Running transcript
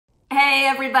Hey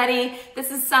everybody,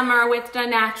 this is Summer with Done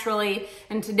Naturally,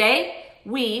 and today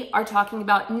we are talking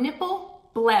about nipple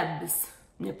blebs,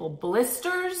 nipple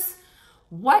blisters,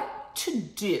 what to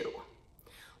do.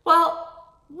 Well,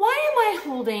 why am I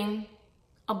holding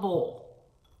a bowl?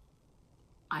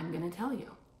 I'm gonna tell you.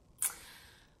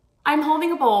 I'm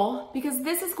holding a bowl because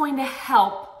this is going to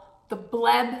help the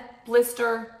bleb,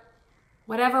 blister,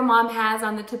 whatever mom has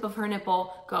on the tip of her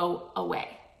nipple go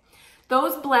away.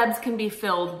 Those blebs can be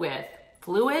filled with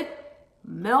fluid,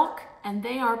 milk, and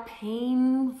they are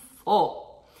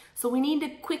painful. So we need to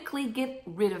quickly get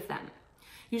rid of them.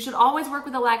 You should always work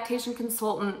with a lactation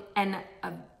consultant and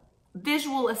a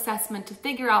visual assessment to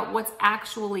figure out what's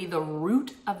actually the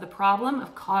root of the problem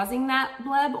of causing that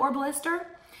bleb or blister.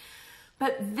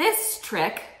 But this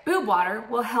trick, boob water,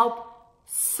 will help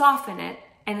soften it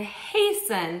and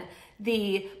hasten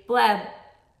the bleb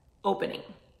opening.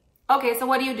 Okay, so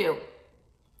what do?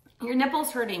 Your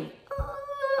nipple's hurting.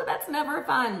 Oh, that's never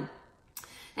fun.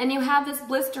 And you have this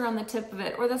blister on the tip of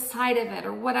it or the side of it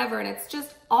or whatever, and it's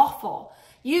just awful.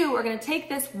 You are gonna take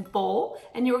this bowl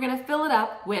and you're gonna fill it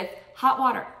up with hot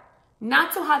water.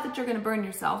 Not so hot that you're gonna burn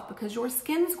yourself because your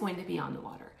skin's going to be on the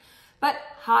water, but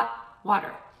hot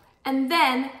water. And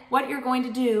then what you're going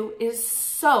to do is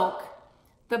soak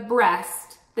the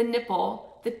breast, the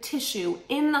nipple, the tissue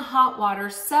in the hot water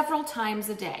several times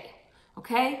a day,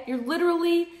 okay? You're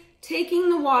literally taking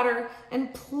the water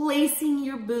and placing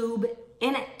your boob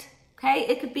in it, okay?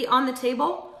 It could be on the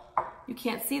table. You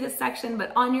can't see this section,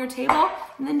 but on your table,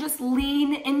 and then just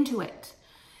lean into it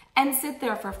and sit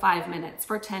there for 5 minutes,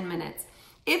 for 10 minutes.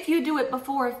 If you do it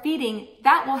before feeding,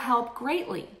 that will help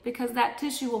greatly because that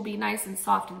tissue will be nice and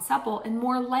soft and supple and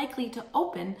more likely to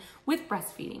open with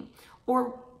breastfeeding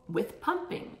or with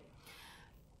pumping.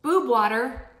 Boob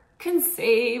water can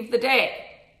save the day.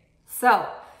 So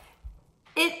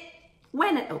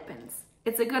when it opens,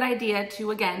 it's a good idea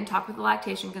to, again, talk with a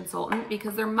lactation consultant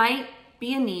because there might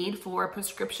be a need for a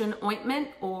prescription ointment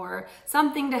or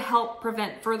something to help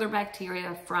prevent further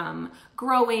bacteria from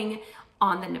growing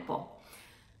on the nipple.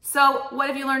 So what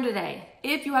have you learned today?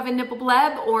 If you have a nipple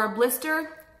bleb or a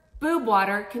blister, boob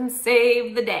water can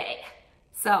save the day.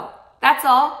 So that's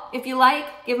all. If you like,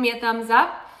 give me a thumbs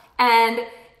up. And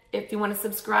if you want to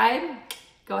subscribe,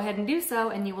 go ahead and do so,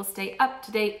 and you will stay up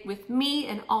to date with me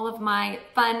and all of my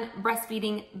fun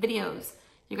breastfeeding videos.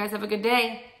 You guys have a good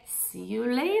day. See you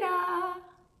later.